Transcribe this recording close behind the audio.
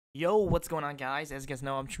Yo, what's going on, guys? As you guys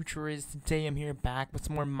know, I'm TrueTriz. Today I'm here back with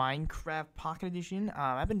some more Minecraft Pocket Edition.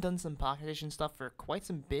 I've been doing some Pocket Edition stuff for quite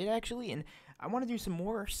some bit, actually, and I want to do some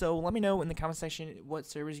more. So let me know in the comment section what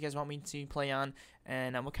servers you guys want me to play on,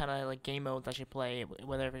 and what kind of like game modes I should play,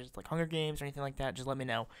 whether it's like Hunger Games or anything like that. Just let me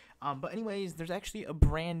know. But anyways, there's actually a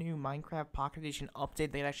brand new Minecraft Pocket Edition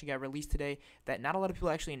update that actually got released today that not a lot of people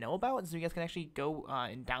actually know about, so you guys can actually go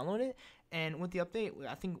and download it. And with the update,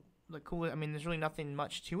 I think I mean, there's really nothing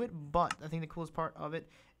much to it, but I think the coolest part of it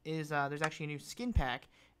is there's actually a new skin pack.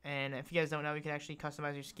 And if you guys don't know, you can actually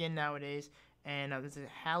customize your skin nowadays. And there's a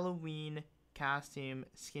Halloween costume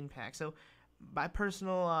skin pack. So my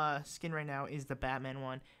personal skin right now is the Batman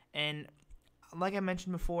one. And like I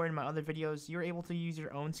mentioned before in my other videos, you're able to use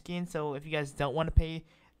your own skin. So if you guys don't want to pay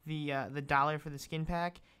the dollar for the skin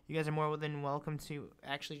pack, you guys are more than welcome to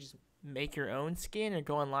actually just make your own skin or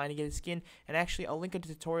go online and get a skin. And actually, I'll link a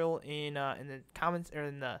tutorial in the comments or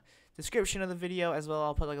in the description of the video as well.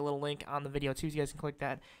 I'll put like a little link on the video too, so you guys can click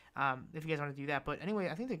that if you guys want to do that. But anyway,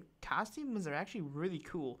 I think the costumes are actually really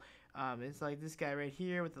cool. It's like this guy right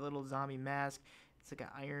here with the little zombie mask. It's like an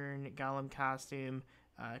iron golem costume,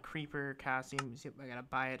 creeper costume. See, I gotta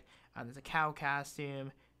buy it. There's a cow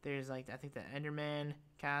costume. There's like I think the Enderman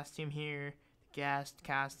costume here, the ghast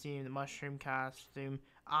costume, the mushroom costume,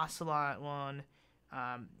 OCELOT one,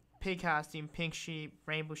 pig costume, pink sheep,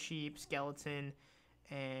 rainbow sheep, skeleton,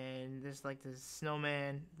 and there's like the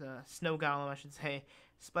snowman, the snow golem, I should say,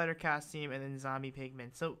 spider costume, and then zombie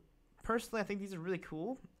pigmen. So personally, I think these are really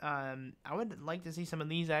cool. I would like to see some of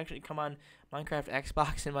these actually come on Minecraft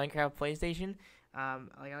Xbox and Minecraft PlayStation. I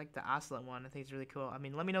like the OCELOT one. I think it's really cool. I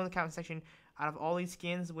mean, let me know in the comment section, out of all these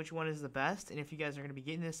skins, which one is the best, and if you guys are going to be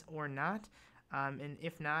getting this or not. And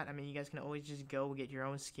if not, I mean, you guys can always just go get your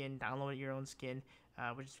own skin, download your own skin,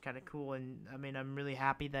 which is kind of cool. And I mean, I'm really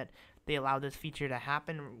happy that they allowed this feature to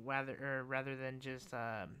happen, rather than just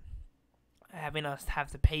having us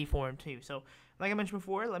have to pay for them too. So, like I mentioned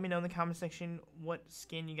before, let me know in the comment section what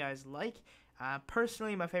skin you guys like.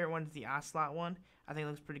 Personally, my favorite one is the OCELOT one. I think it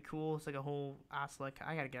looks pretty cool. It's like a whole OCELOT.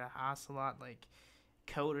 I gotta get an OCELOT like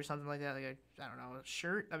coat or something like that. Like I don't know, a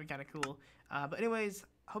shirt. That'd be kind of cool. But anyways,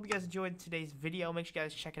 hope you guys enjoyed today's video. Make sure you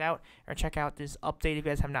guys check it out or check out this update if you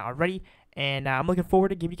guys have not already. And I'm looking forward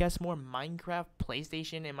to giving you guys some more Minecraft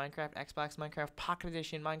PlayStation and Minecraft Xbox, Minecraft Pocket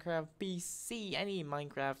Edition, Minecraft PC, any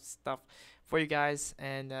Minecraft stuff for you guys.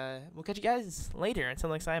 And we'll catch you guys later. Until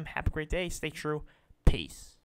next time, have a great day. Stay true. Peace.